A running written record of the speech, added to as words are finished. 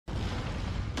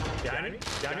Behind me.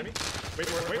 Behind me. Wait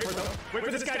for it. Wait for it, though. Wait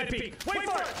for this guy to peek. Wait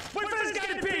for it. Wait for this guy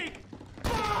to peek.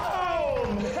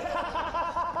 Boom!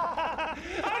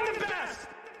 I'm the best!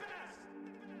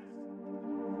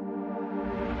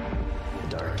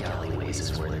 Dark alleyways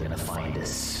is where they're gonna find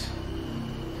us.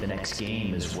 The next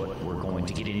game is what we're going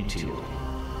to get into.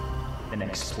 The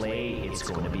next play, it's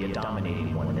going to be a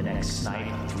dominating one. The next snipe,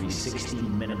 360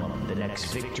 minimum. The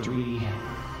next victory,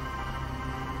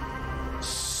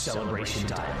 celebration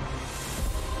time.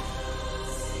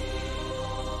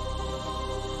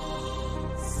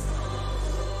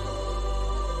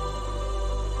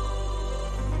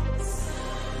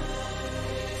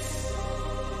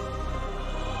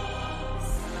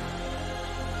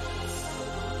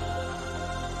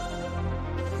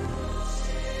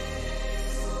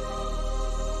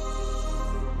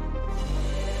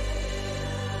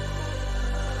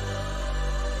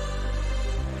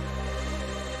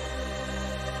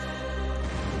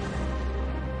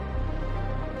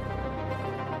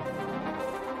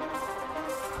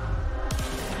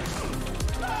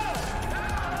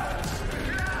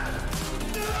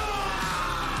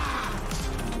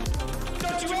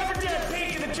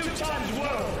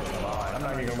 I'm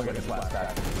not even gonna look at this last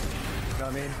back. You know what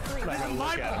I mean?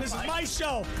 This is my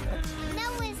show.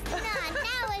 No, it's not.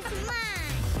 Now it's mine.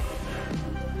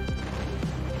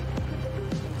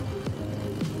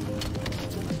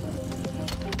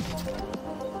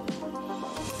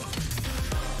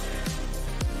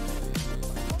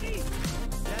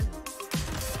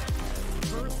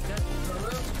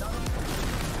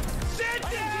 Sit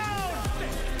down!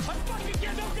 I fucking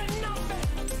get nothing!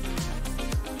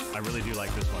 I really do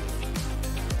like this one.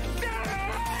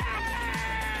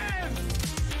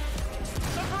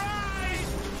 Surprise!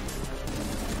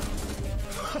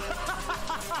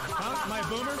 Huh? My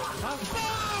boomer? Huh?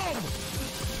 Boom!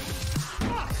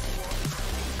 Fuck!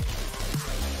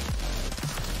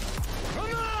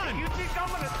 Come on! You think I'm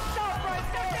gonna stop right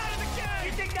there? Get out of the game!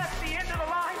 You think that's the end of the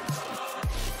line?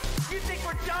 You think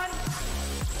we're done?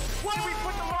 Why do we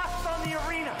put the losses on the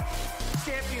arena?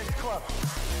 Champions Club.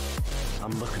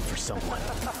 I'm looking for someone.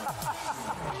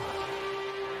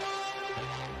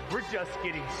 We're just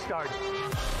getting started.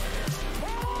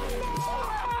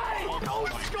 No,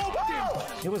 it scoped him!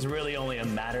 It was really only a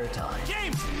matter of time.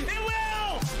 James, it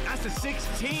will! That's a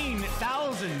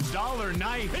 $16,000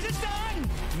 knife. Is it done?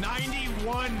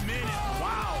 91 minutes.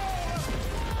 Wow.